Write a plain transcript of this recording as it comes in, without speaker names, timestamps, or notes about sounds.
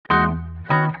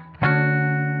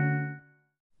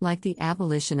Like the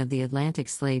abolition of the Atlantic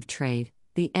slave trade,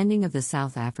 the ending of the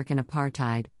South African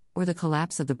apartheid, or the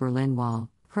collapse of the Berlin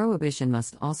Wall, prohibition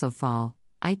must also fall.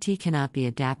 It cannot be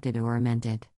adapted or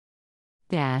amended.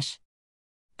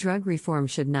 Drug reform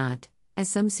should not, as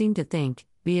some seem to think,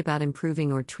 be about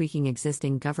improving or tweaking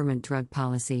existing government drug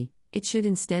policy. It should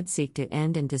instead seek to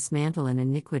end and dismantle an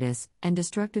iniquitous and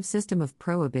destructive system of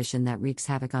prohibition that wreaks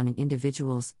havoc on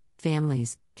individuals,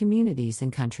 families, communities,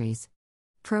 and countries.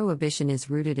 Prohibition is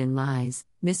rooted in lies,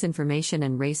 misinformation,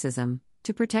 and racism,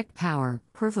 to protect power,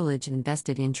 privilege, and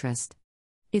vested interest.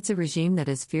 It's a regime that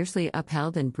is fiercely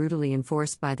upheld and brutally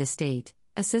enforced by the state,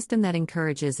 a system that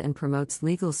encourages and promotes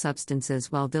legal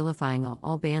substances while vilifying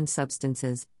all banned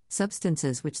substances,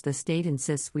 substances which the state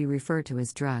insists we refer to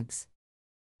as drugs.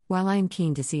 While I am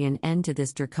keen to see an end to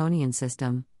this draconian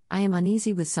system, I am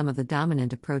uneasy with some of the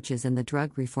dominant approaches in the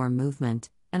drug reform movement,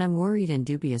 and I'm worried and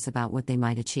dubious about what they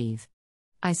might achieve.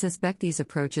 I suspect these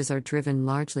approaches are driven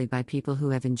largely by people who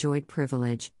have enjoyed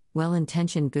privilege,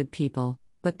 well-intentioned good people,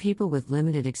 but people with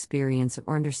limited experience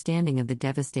or understanding of the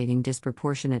devastating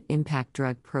disproportionate impact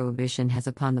drug prohibition has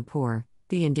upon the poor,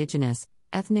 the indigenous,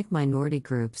 ethnic minority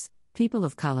groups, people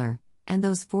of color, and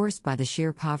those forced by the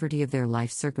sheer poverty of their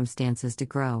life circumstances to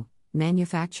grow,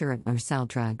 manufacture, or sell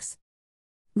drugs.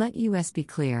 Let us be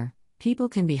clear, people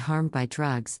can be harmed by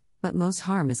drugs, but most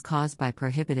harm is caused by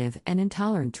prohibitive and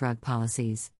intolerant drug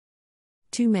policies.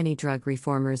 Too many drug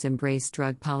reformers embrace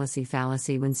drug policy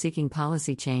fallacy when seeking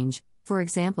policy change. For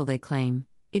example, they claim,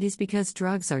 it is because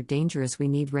drugs are dangerous we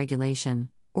need regulation,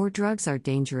 or drugs are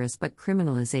dangerous but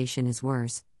criminalization is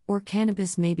worse, or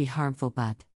cannabis may be harmful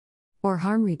or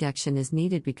harm reduction is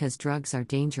needed because drugs are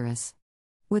dangerous.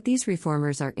 What these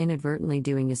reformers are inadvertently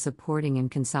doing is supporting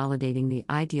and consolidating the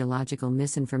ideological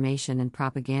misinformation and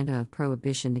propaganda of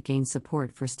prohibition to gain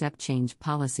support for step-change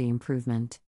policy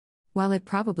improvement. While it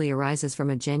probably arises from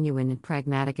a genuine and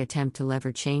pragmatic attempt to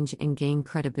lever change and gain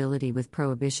credibility with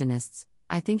prohibitionists,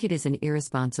 I think it is an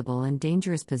irresponsible and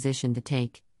dangerous position to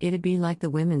take. It'd be like the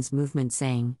women's movement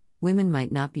saying, women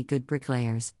might not be good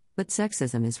bricklayers, but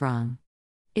sexism is wrong.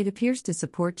 It appears to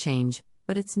support change,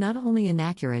 but it's not only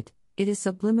inaccurate, it is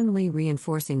subliminally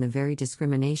reinforcing the very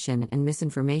discrimination and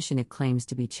misinformation it claims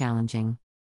to be challenging.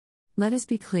 Let us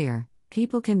be clear,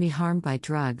 people can be harmed by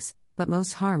drugs, but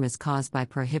most harm is caused by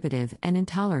prohibitive and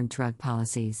intolerant drug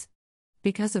policies.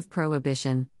 Because of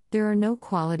prohibition, there are no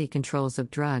quality controls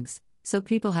of drugs, so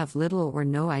people have little or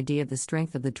no idea of the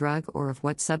strength of the drug or of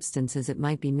what substances it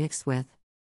might be mixed with.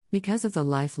 Because of the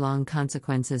lifelong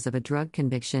consequences of a drug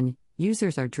conviction,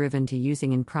 users are driven to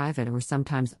using in private or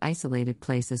sometimes isolated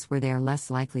places where they are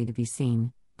less likely to be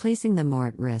seen, placing them more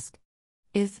at risk.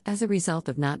 If, as a result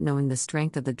of not knowing the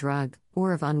strength of the drug,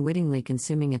 or of unwittingly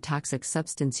consuming a toxic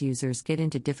substance, users get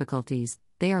into difficulties,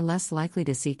 they are less likely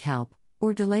to seek help,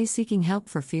 or delay seeking help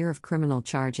for fear of criminal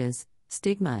charges,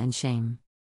 stigma, and shame.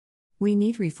 We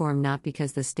need reform not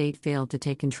because the state failed to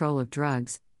take control of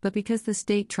drugs, but because the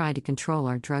state tried to control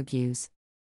our drug use.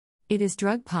 It is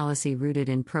drug policy rooted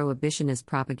in prohibitionist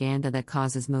propaganda that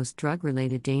causes most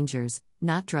drug-related dangers,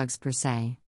 not drugs per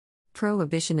se.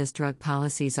 Prohibitionist drug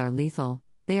policies are lethal,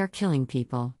 they are killing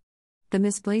people. The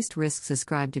misplaced risks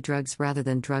ascribed to drugs rather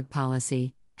than drug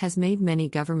policy has made many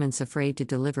governments afraid to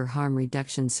deliver harm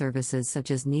reduction services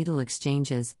such as needle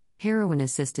exchanges,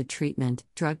 heroin-assisted treatment,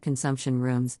 drug consumption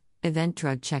rooms, event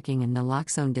drug checking, and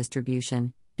naloxone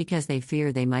distribution, because they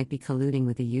fear they might be colluding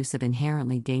with the use of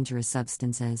inherently dangerous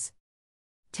substances.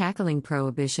 Tackling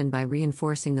prohibition by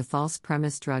reinforcing the false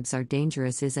premise drugs are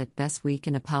dangerous is at best weak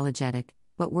and apologetic,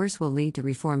 but worse will lead to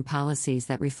reform policies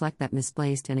that reflect that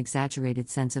misplaced and exaggerated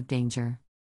sense of danger.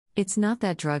 It's not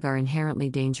that drugs are inherently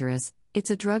dangerous, it's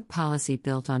a drug policy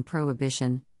built on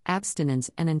prohibition,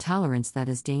 abstinence, and intolerance that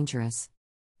is dangerous.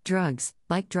 Drugs,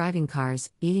 like driving cars,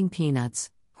 eating peanuts,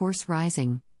 horse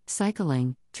riding,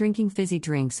 cycling, drinking fizzy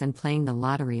drinks, and playing the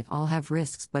lottery all have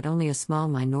risks, but only a small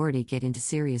minority get into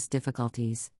serious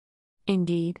difficulties.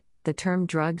 Indeed, the term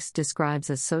drugs describes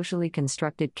a socially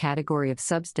constructed category of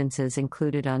substances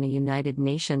included on a United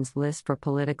Nations list for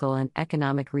political and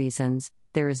economic reasons.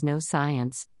 There is no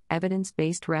science,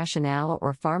 evidence-based rationale,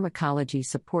 or pharmacology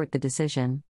support the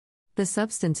decision. The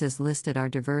substances listed are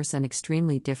diverse and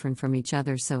extremely different from each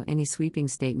other, so any sweeping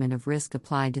statement of risk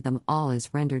applied to them all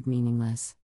is rendered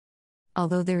meaningless.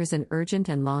 Although there is an urgent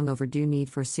and long overdue need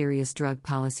for serious drug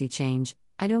policy change,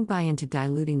 I don't buy into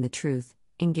diluting the truth,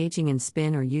 engaging in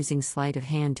spin, or using sleight of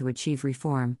hand to achieve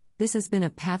reform. This has been a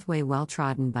pathway well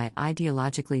trodden by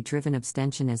ideologically driven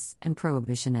abstentionists and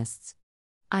prohibitionists.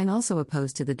 I'm also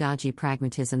opposed to the dodgy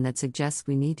pragmatism that suggests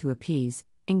we need to appease,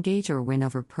 engage, or win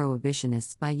over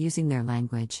prohibitionists by using their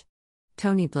language.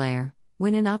 Tony Blair,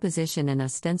 when in opposition and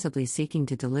ostensibly seeking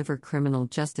to deliver criminal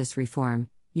justice reform,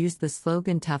 used the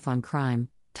slogan tough on crime,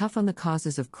 tough on the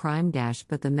causes of crime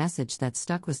but the message that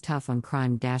stuck was tough on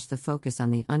crime the focus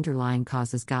on the underlying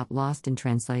causes got lost in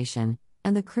translation,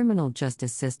 and the criminal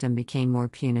justice system became more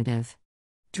punitive.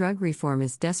 Drug reform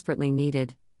is desperately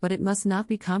needed, but it must not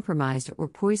be compromised or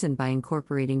poisoned by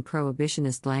incorporating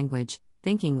prohibitionist language,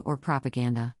 thinking, or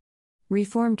propaganda.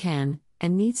 Reform can,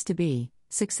 and needs to be,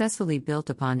 successfully built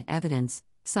upon evidence,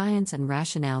 science, and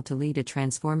rationale to lead a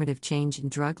transformative change in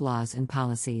drug laws and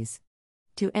policies.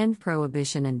 To end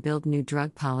prohibition and build new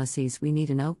drug policies, we need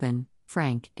an open,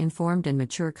 frank, informed, and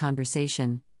mature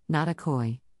conversation, not a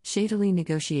coy, shadily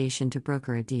negotiation to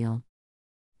broker a deal.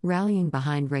 Rallying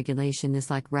behind regulation is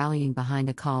like rallying behind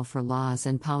a call for laws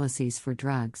and policies for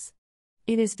drugs.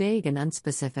 It is vague and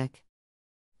unspecific.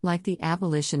 Like the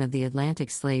abolition of the Atlantic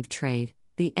slave trade,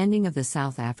 the ending of the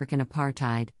South African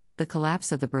apartheid, the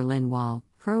collapse of the Berlin Wall,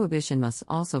 prohibition must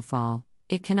also fall.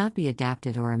 It cannot be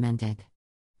adapted or amended.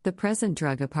 The present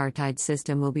drug apartheid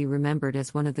system will be remembered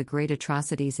as one of the great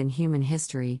atrocities in human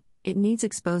history. It needs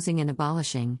exposing and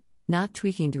abolishing, not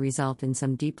tweaking to result in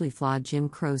some deeply flawed Jim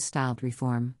Crow-styled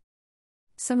reform.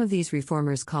 Some of these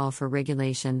reformers call for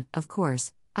regulation. Of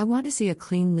course, I want to see a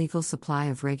clean legal supply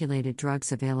of regulated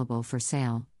drugs available for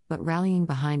sale, but rallying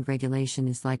behind regulation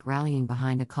is like rallying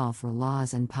behind a call for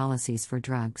laws and policies for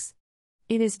drugs.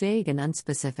 It is vague and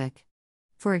unspecific.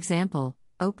 For example,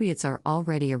 opiates are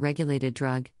already a regulated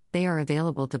drug. They are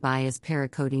available to buy as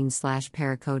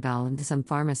paracodeine/paracodol into some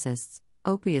pharmacists.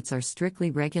 Opiates are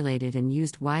strictly regulated and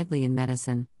used widely in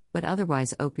medicine, but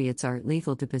otherwise opiates are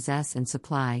illegal to possess and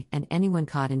supply, and anyone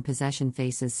caught in possession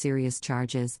faces serious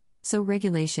charges. So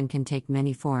regulation can take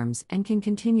many forms and can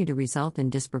continue to result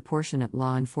in disproportionate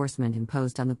law enforcement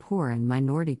imposed on the poor and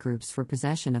minority groups for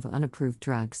possession of unapproved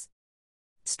drugs.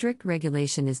 Strict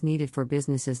regulation is needed for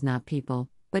businesses, not people,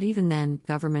 but even then,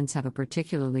 governments have a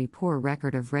particularly poor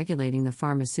record of regulating the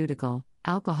pharmaceutical,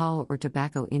 alcohol, or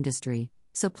tobacco industry,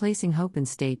 so placing hope in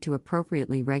state to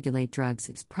appropriately regulate drugs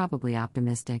is probably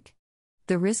optimistic.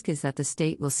 The risk is that the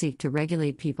state will seek to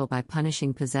regulate people by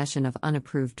punishing possession of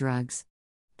unapproved drugs.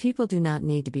 People do not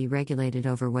need to be regulated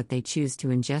over what they choose to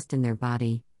ingest in their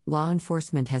body. Law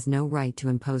enforcement has no right to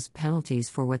impose penalties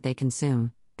for what they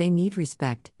consume. They need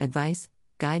respect, advice,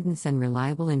 guidance, and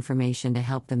reliable information to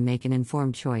help them make an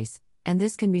informed choice, and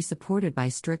this can be supported by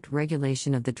strict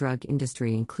regulation of the drug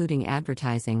industry, including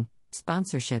advertising,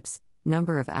 sponsorships,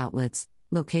 number of outlets,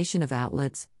 location of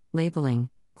outlets, labeling,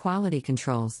 quality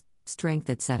controls, strength,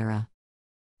 etc.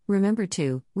 Remember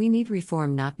too, we need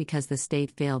reform not because the state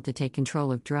failed to take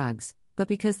control of drugs, but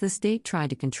because the state tried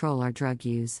to control our drug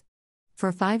use.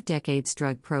 For 5 decades,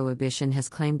 drug prohibition has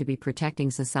claimed to be protecting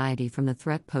society from the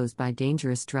threat posed by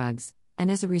dangerous drugs,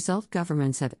 and as a result,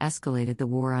 governments have escalated the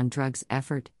war on drugs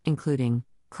effort, including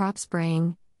crop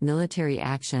spraying, military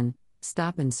action,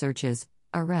 stop and searches,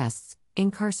 arrests,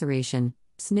 incarceration,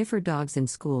 sniffer dogs in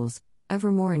schools, ever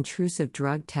more intrusive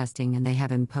drug testing, and they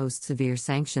have imposed severe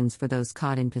sanctions for those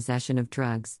caught in possession of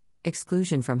drugs,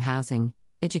 exclusion from housing,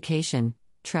 education,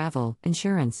 travel,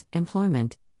 insurance,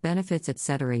 employment, benefits,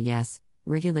 etc. Yes,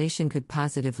 regulation could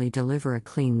positively deliver a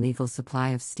clean legal supply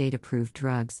of state-approved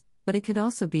drugs, but it could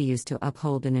also be used to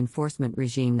uphold an enforcement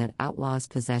regime that outlaws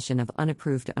possession of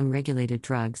unapproved, unregulated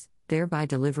drugs, thereby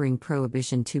delivering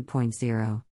Prohibition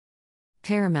 2.0.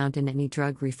 Paramount in any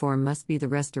drug reform must be the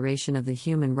restoration of the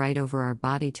human right over our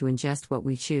body to ingest what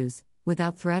we choose,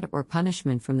 without threat or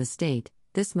punishment from the state.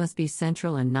 This must be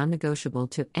central and non-negotiable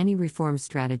to any reform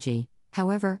strategy.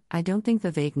 However, I don't think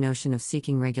the vague notion of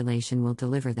seeking regulation will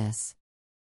deliver this.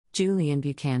 Julian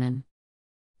Buchanan.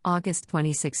 August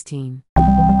 2016.